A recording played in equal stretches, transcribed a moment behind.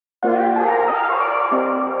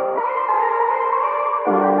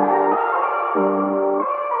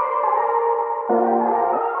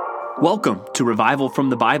Welcome to Revival from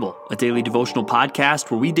the Bible, a daily devotional podcast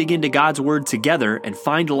where we dig into God's Word together and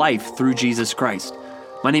find life through Jesus Christ.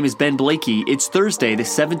 My name is Ben Blakey. It's Thursday, the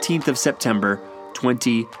 17th of September,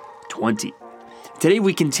 2020. Today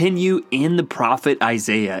we continue in the prophet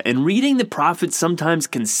Isaiah, and reading the prophet sometimes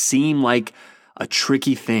can seem like a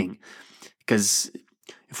tricky thing, because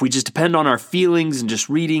if we just depend on our feelings and just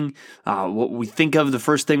reading what we think of, the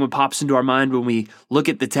first thing that pops into our mind when we look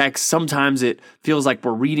at the text, sometimes it feels like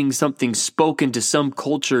we're reading something spoken to some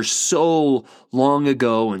culture so long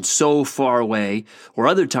ago and so far away. Or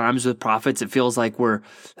other times with prophets, it feels like we're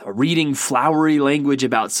reading flowery language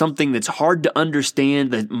about something that's hard to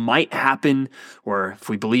understand that might happen, or if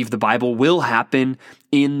we believe the Bible will happen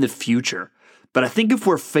in the future. But I think if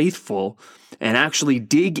we're faithful and actually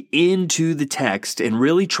dig into the text and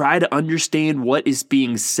really try to understand what is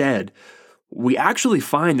being said, we actually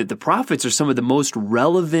find that the prophets are some of the most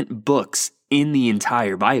relevant books in the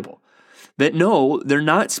entire Bible. That no, they're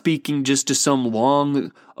not speaking just to some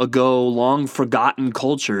long ago, long forgotten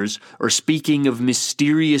cultures or speaking of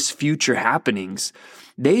mysterious future happenings.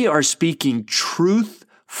 They are speaking truth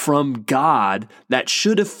from God that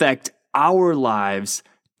should affect our lives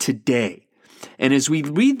today. And as we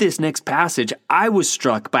read this next passage, I was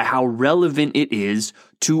struck by how relevant it is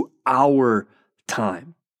to our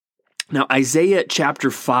time. Now, Isaiah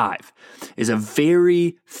chapter 5 is a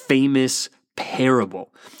very famous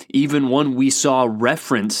parable, even one we saw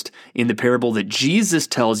referenced in the parable that Jesus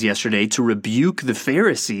tells yesterday to rebuke the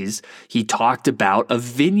Pharisees. He talked about a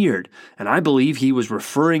vineyard, and I believe he was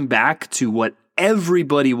referring back to what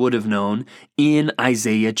everybody would have known in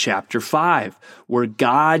Isaiah chapter 5, where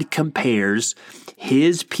God compares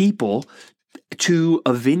his people to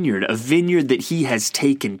a vineyard that he has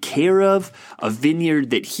taken care of, a vineyard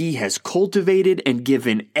that he has cultivated and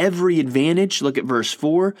given every advantage. Look at verse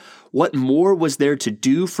 4. What more was there to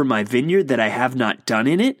do for my vineyard that I have not done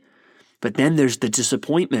in it? But then there's the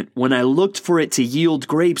disappointment. When I looked for it to yield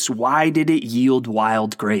grapes, why did it yield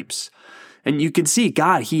wild grapes? And you can see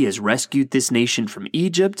God, he has rescued this nation from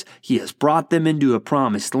Egypt. He has brought them into a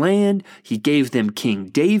promised land. He gave them King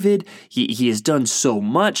David. He has done so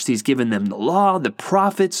much. He's given them the law, the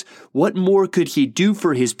prophets. What more could he do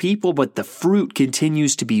for his people? But the fruit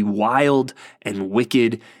continues to be wild and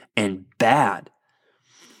wicked and bad.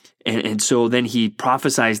 And so then he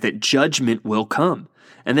prophesies that judgment will come.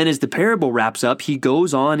 And then as the parable wraps up, he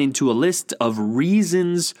goes on into a list of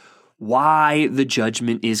reasons why the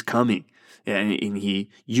judgment is coming. And he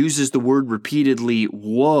uses the word repeatedly,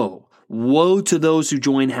 woe. Woe to those who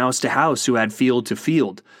join house to house, who add field to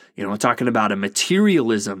field. Talking about a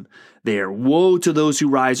materialism there. Woe to those who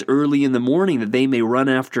rise early in the morning, that they may run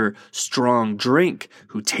after strong drink,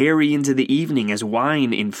 who tarry into the evening as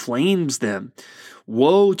wine inflames them.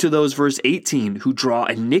 Woe to those, verse 18, who draw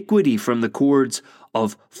iniquity from the cords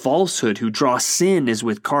of falsehood, who draw sin as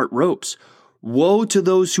with cart ropes. Woe to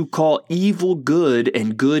those who call evil good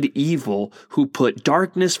and good evil, who put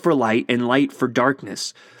darkness for light and light for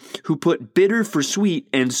darkness, who put bitter for sweet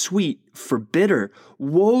and sweet for bitter.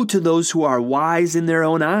 Woe to those who are wise in their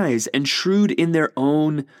own eyes and shrewd in their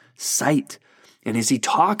own sight. And as he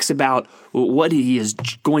talks about what he is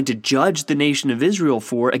going to judge the nation of Israel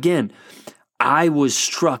for, again, I was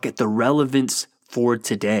struck at the relevance for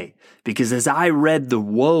today. Because as I read the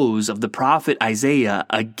woes of the prophet Isaiah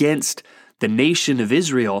against the nation of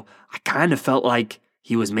Israel, I kind of felt like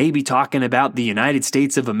he was maybe talking about the United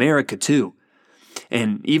States of America too.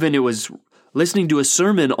 And even it was listening to a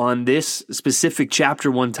sermon on this specific chapter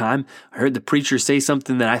one time, I heard the preacher say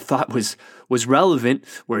something that I thought was relevant,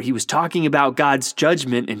 where he was talking about God's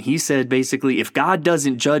judgment, and he said basically, if God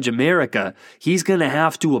doesn't judge America, he's going to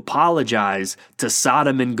have to apologize to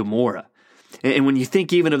Sodom and Gomorrah. And when you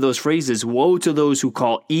think even of those phrases, woe to those who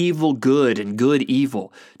call evil good and good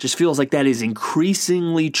evil, just feels like that is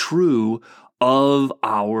increasingly true of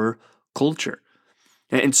our culture.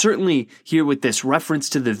 And certainly here with this reference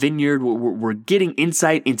to the vineyard, we're getting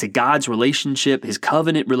insight into God's relationship, his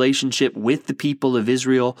covenant relationship with the people of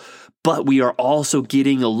Israel, but we are also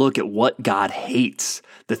getting a look at what God hates,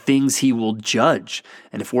 the things he will judge.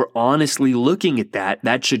 And if we're honestly looking at that,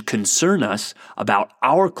 that should concern us about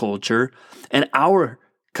our culture and our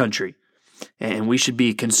country. And we should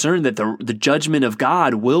be concerned that the judgment of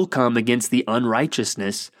God will come against the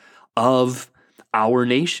unrighteousness of our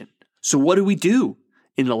nation. So what do we do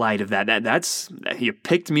in the light of that? You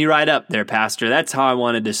picked me right up there, Pastor. That's how I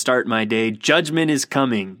wanted to start my day. Judgment is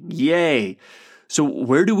coming. Yay. So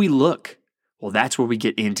where do we look? Well, that's where we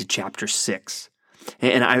get into chapter 6.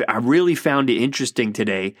 And I really found it interesting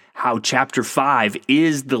today how chapter 5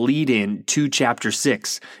 is the lead-in to chapter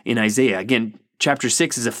 6 in Isaiah. Again, chapter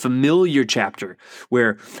 6 is a familiar chapter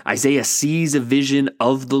where Isaiah sees a vision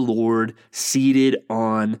of the Lord seated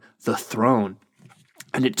on the throne.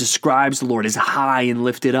 And it describes the Lord as high and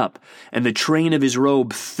lifted up, and the train of his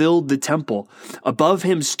robe filled the temple. Above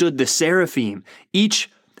him stood the seraphim. Each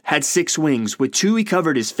had 6 wings. With 2 he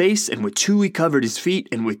covered his face, and with 2 he covered his feet,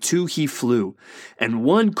 and with 2 he flew. And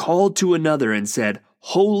one called to another and said,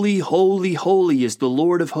 Holy, holy, holy is the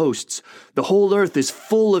Lord of hosts. The whole earth is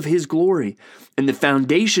full of his glory. And the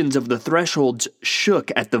foundations of the thresholds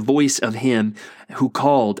shook at the voice of him who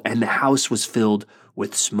called, and the house was filled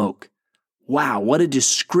with smoke. Wow, what a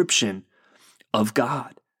description of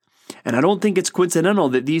God. And I don't think it's coincidental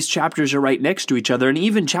that these chapters are right next to each other. And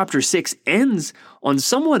even chapter 6 ends on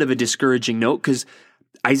somewhat of a discouraging note because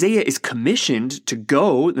Isaiah is commissioned to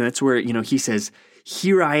go. And that's where, he says,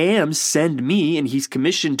 here I am, send me. And he's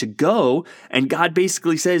commissioned to go. And God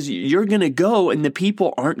basically says, you're going to go and the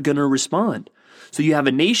people aren't going to respond. So you have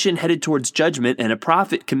a nation headed towards judgment and a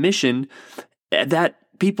prophet commissioned that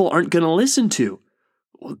people aren't going to listen to.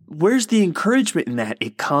 Where's the encouragement in that?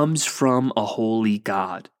 It comes from a holy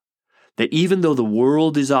God. That even though the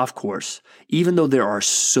world is off course, even though there are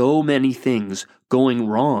so many things going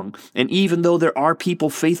wrong, and even though there are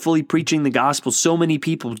people faithfully preaching the gospel, so many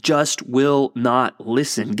people just will not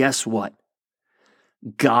listen. Guess what?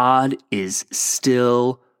 God is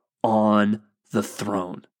still on the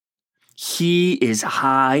throne. He is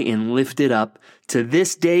high and lifted up. To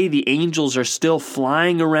this day, the angels are still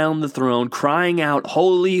flying around the throne, crying out,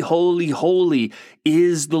 Holy, holy, holy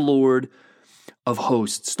is the Lord of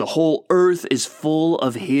hosts. The whole earth is full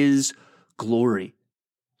of his glory.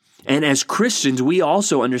 And as Christians, we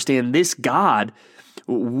also understand this God.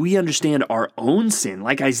 We understand our own sin.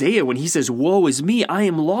 Like Isaiah, when he says, Woe is me, I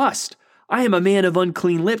am lost. I am a man of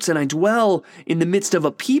unclean lips, and I dwell in the midst of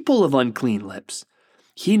a people of unclean lips.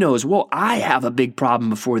 He knows, well, I have a big problem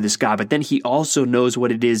before this God, but then he also knows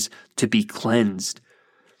what it is to be cleansed.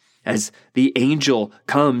 As the angel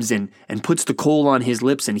comes and puts the coal on his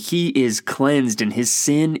lips and he is cleansed and his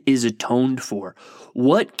sin is atoned for.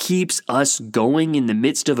 What keeps us going in the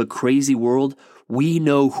midst of a crazy world? We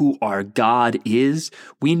know who our God is.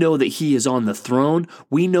 We know that he is on the throne.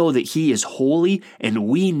 We know that he is holy, and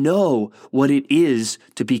we know what it is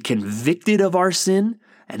to be convicted of our sin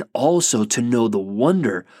and also to know the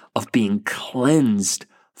wonder of being cleansed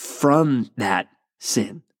from that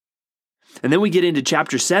sin. And then we get into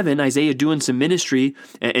chapter 7, Isaiah doing some ministry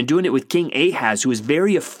and doing it with King Ahaz, who is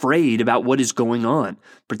very afraid about what is going on.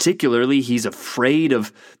 Particularly, he's afraid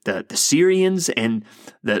of the Syrians and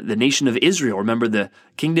the nation of Israel. Remember, the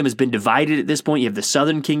kingdom has been divided at this point. You have the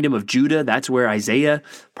southern kingdom of Judah. That's where Isaiah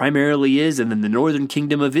primarily is. And then the northern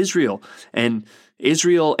kingdom of Israel. And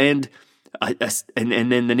Israel and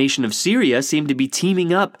then the nation of Syria seem to be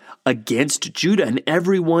teaming up against Judah. And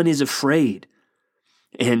everyone is afraid.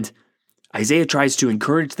 And Isaiah tries to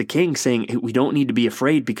encourage the king, saying, hey, we don't need to be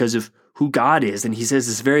afraid because of who God is. And he says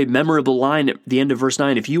this very memorable line at the end of verse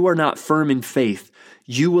 9, if you are not firm in faith,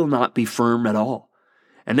 you will not be firm at all.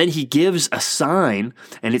 And then he gives a sign,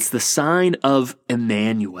 and it's the sign of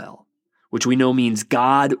Emmanuel, which we know means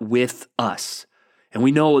God with us. And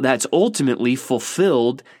we know that's ultimately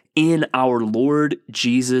fulfilled in our Lord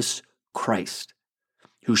Jesus Christ,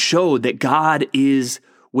 who showed that God is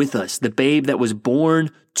with us, the babe that was born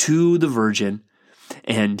to the virgin,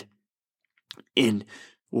 and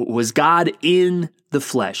was God in the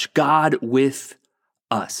flesh, God with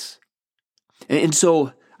us. And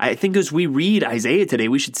so I think as we read Isaiah today,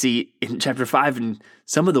 we should see in chapter 5, and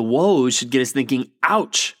some of the woes should get us thinking,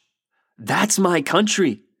 ouch, that's my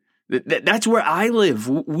country. That's where I live.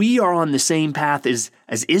 We are on the same path as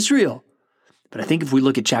Israel. But I think if we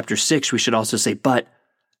look at chapter 6, we should also say, but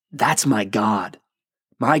that's my God.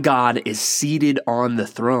 My God is seated on the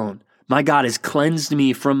throne. My God has cleansed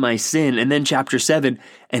me from my sin. And then chapter 7,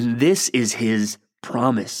 and this is his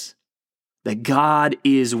promise, that God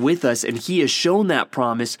is with us, and he has shown that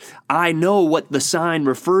promise. I know what the sign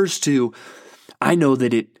refers to. I know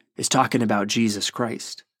that it is talking about Jesus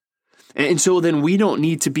Christ. And so then we don't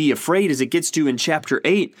need to be afraid. As it gets to in chapter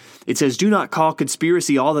 8, it says, do not call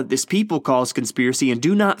conspiracy all that this people calls conspiracy, and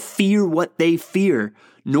do not fear what they fear,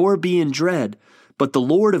 nor be in dread. But the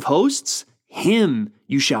Lord of hosts, him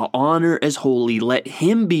you shall honor as holy. Let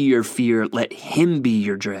him be your fear. Let him be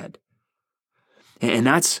your dread. And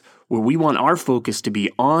that's where we want our focus to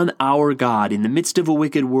be, on our God. In the midst of a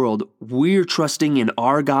wicked world, we're trusting in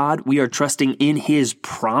our God. We are trusting in his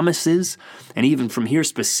promises. And even from here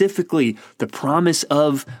specifically, the promise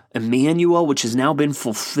of Emmanuel, which has now been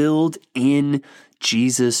fulfilled in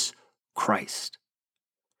Jesus Christ.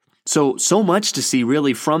 So much to see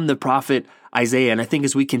really from the prophet Isaiah. And I think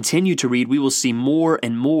as we continue to read, we will see more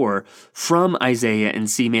and more from Isaiah and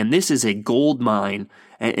see, man, this is a gold mine.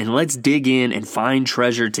 And let's dig in and find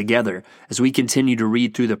treasure together as we continue to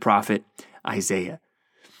read through the prophet Isaiah.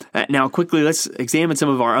 Now, quickly, let's examine some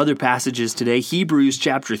of our other passages today. Hebrews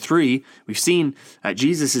chapter 3, we've seen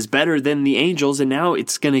Jesus is better than the angels, and now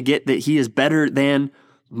it's going to get that he is better than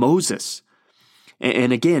Moses.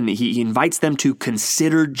 And again, he invites them to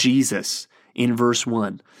consider Jesus in verse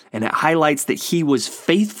 1. And it highlights that he was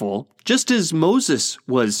faithful, just as Moses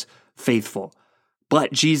was faithful.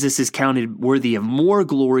 But Jesus is counted worthy of more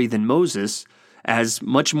glory than Moses, as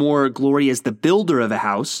much more glory as the builder of a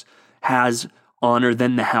house has honor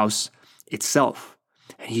than the house itself.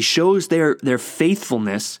 And he shows their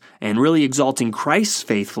faithfulness and really exalting Christ's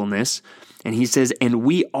faithfulness. And he says, and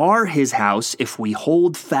we are his house if we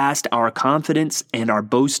hold fast our confidence and our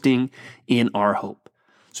boasting in our hope.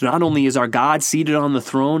 So not only is our God seated on the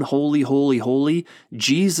throne, holy, holy, holy,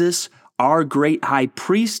 Jesus, our great high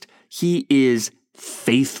priest, he is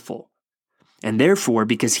faithful. And therefore,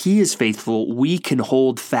 because he is faithful, we can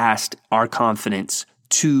hold fast our confidence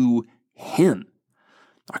to him.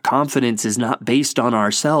 Our confidence is not based on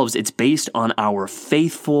ourselves. It's based on our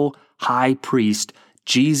faithful high priest,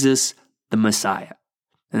 Jesus the Messiah.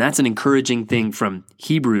 And that's an encouraging thing from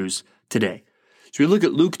Hebrews today. So we look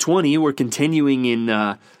at Luke 20. We're continuing in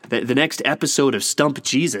the next episode of Stump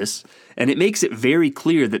Jesus, and it makes it very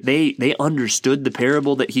clear that they understood the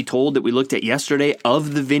parable that he told that we looked at yesterday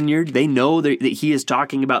of the vineyard. They know that he is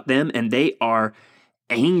talking about them, and they are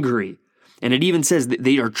angry. And it even says that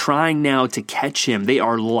they are trying now to catch him. They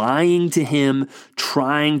are lying to him,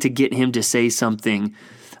 trying to get him to say something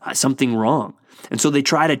wrong. And so they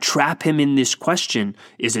try to trap him in this question,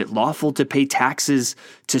 is it lawful to pay taxes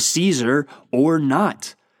to Caesar or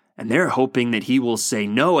not? And they're hoping that he will say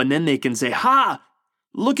no, and then they can say, ha,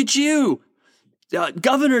 look at you.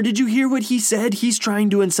 Governor, did you hear what he said? He's trying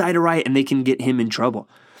to incite a riot, and they can get him in trouble.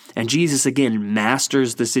 And Jesus, again,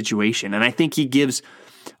 masters the situation. And I think he gives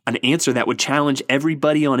an answer that would challenge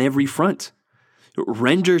everybody on every front.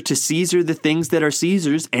 Render to Caesar the things that are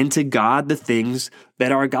Caesar's, and to God the things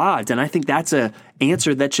that are God's. And I think that's an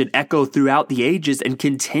answer that should echo throughout the ages and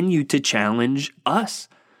continue to challenge us.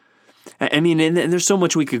 I mean, and there's so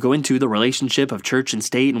much we could go into, the relationship of church and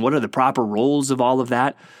state and what are the proper roles of all of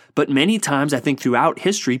that. But many times I think throughout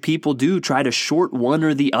history, people do try to short one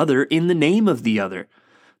or the other in the name of the other.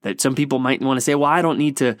 That some people might want to say, well, I don't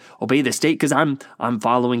need to obey the state because I'm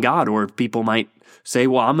following God. Or people might say,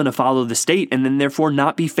 well, I'm going to follow the state and then therefore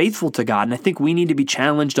not be faithful to God. And I think we need to be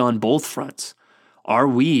challenged on both fronts. Are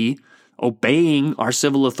we obeying our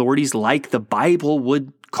civil authorities like the Bible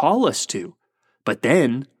would call us to? But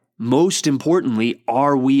then, most importantly,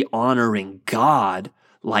 are we honoring God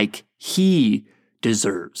like he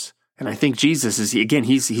deserves? And I think Jesus is, again,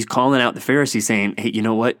 he's calling out the Pharisees saying, hey, you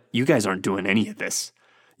know what? You guys aren't doing any of this.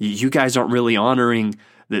 You guys aren't really honoring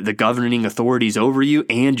the governing authorities over you,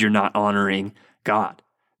 and you're not honoring God.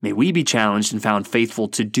 May we be challenged and found faithful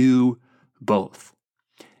to do both.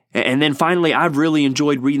 And then finally, I've really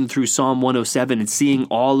enjoyed reading through Psalm 107 and seeing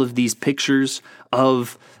all of these pictures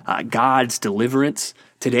of God's deliverance.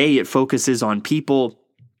 Today, it focuses on people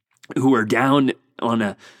who are down on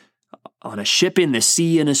a ship in the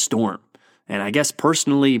sea in a storm. And I guess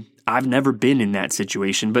personally, I've never been in that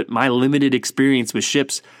situation, but my limited experience with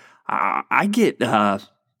ships, I get a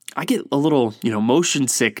little, motion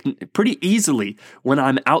sick pretty easily when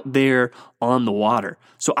I'm out there on the water.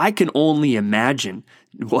 So I can only imagine,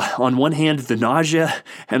 on one hand, the nausea,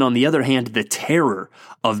 and on the other hand, the terror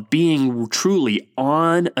of being truly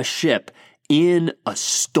on a ship in a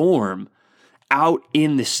storm out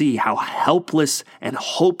in the sea, how helpless and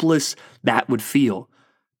hopeless that would feel.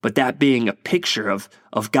 But that being a picture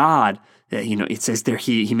of God, it says there,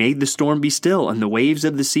 he made the storm be still and the waves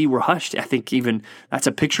of the sea were hushed. I think even that's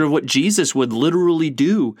a picture of what Jesus would literally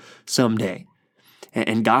do someday.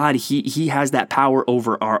 And God, he has that power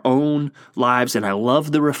over our own lives. And I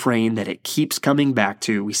love the refrain that it keeps coming back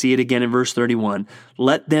to. We see it again in verse 31.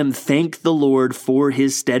 Let them thank the Lord for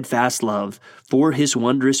his steadfast love, for his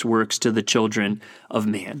wondrous works to the children of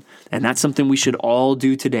man. And that's something we should all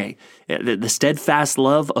do today. The steadfast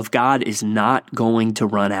love of God is not going to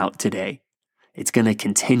run out today. It's going to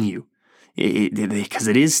continue. Because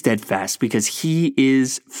it is steadfast, because he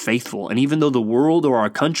is faithful. And even though the world or our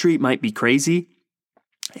country might be crazy,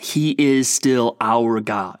 he is still our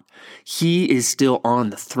God. He is still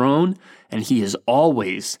on the throne, and he has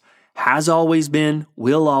always been,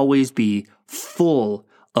 will always be full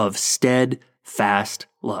of steadfast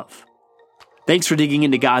love. Thanks for digging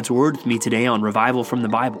into God's Word with me today on Revival from the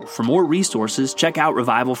Bible. For more resources, check out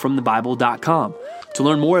revivalfromthebible.com. To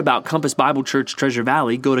learn more about Compass Bible Church Treasure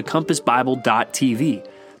Valley, go to compassbible.tv.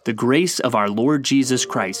 The grace of our Lord Jesus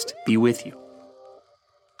Christ be with you.